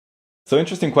So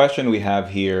interesting question we have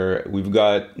here. We've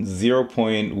got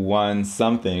 0.1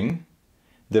 something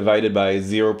divided by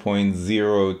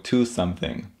 0.02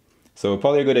 something. So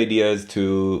probably a good idea is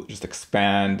to just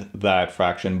expand that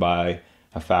fraction by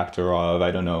a factor of,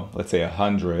 I don't know, let's say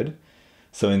 100.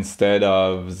 So instead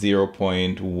of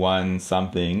 0.1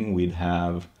 something, we'd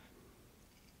have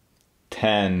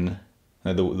 10.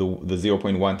 The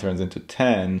 0.1 turns into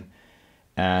 10,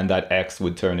 and that x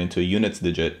would turn into a units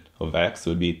digit of x. So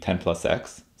it would be 10 plus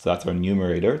x. So that's our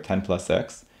numerator, 10 plus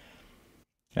x.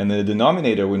 And the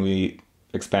denominator, when we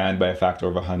expand by a factor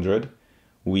of 100,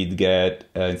 we'd get,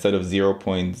 instead of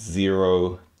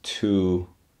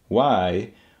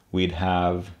 0.02y, we'd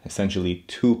have essentially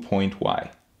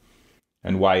 2.y.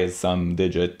 And y is some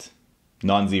digit,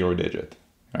 non-zero digit.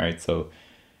 All right, so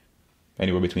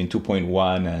anywhere between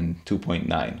 2.1 and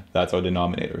 2.9. That's our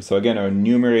denominator. So again, our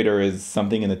numerator is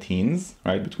something in the teens,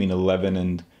 right, between 11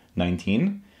 and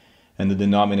 19. And the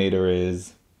denominator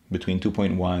is between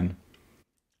 2.1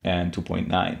 and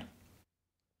 2.9.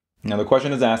 Now the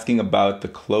question is asking about the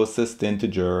closest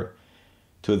integer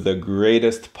to the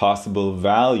greatest possible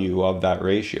value of that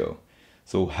ratio.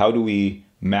 So how do we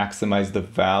maximize the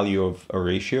value of a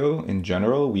ratio? In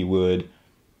general, we would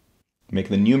make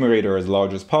the numerator as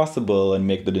large as possible and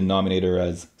make the denominator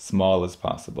as small as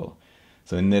possible.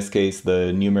 So in this case,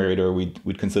 the numerator,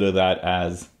 we'd consider that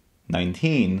as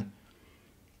 19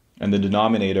 and the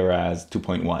denominator as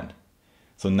 2.1.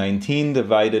 So 19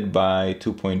 divided by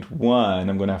 2.1,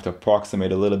 I'm going to have to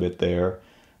approximate a little bit there.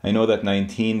 I know that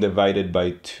 19 divided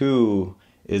by 2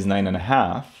 is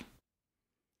 9.5,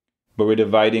 but we're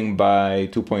dividing by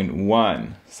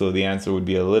 2.1, so the answer would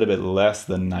be a little bit less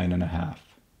than 9.5.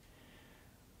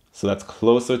 So that's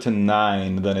closer to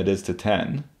 9 than it is to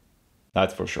 10,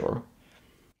 that's for sure.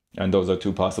 And those are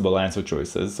two possible answer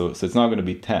choices, so it's not going to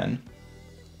be 10.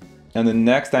 And the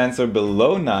next answer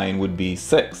below 9 would be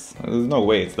 6. There's no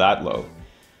way it's that low.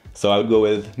 So I would go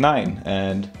with 9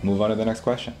 and move on to the next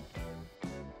question.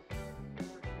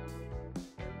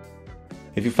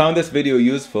 If you found this video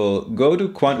useful, go to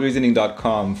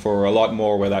quantreasoning.com for a lot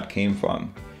more where that came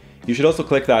from. You should also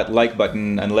click that like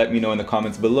button and let me know in the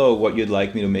comments below what you'd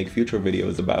like me to make future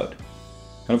videos about.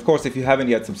 And of course, if you haven't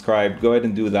yet subscribed, go ahead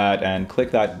and do that and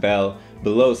click that bell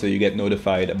below so you get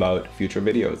notified about future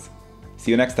videos. See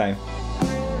you next time.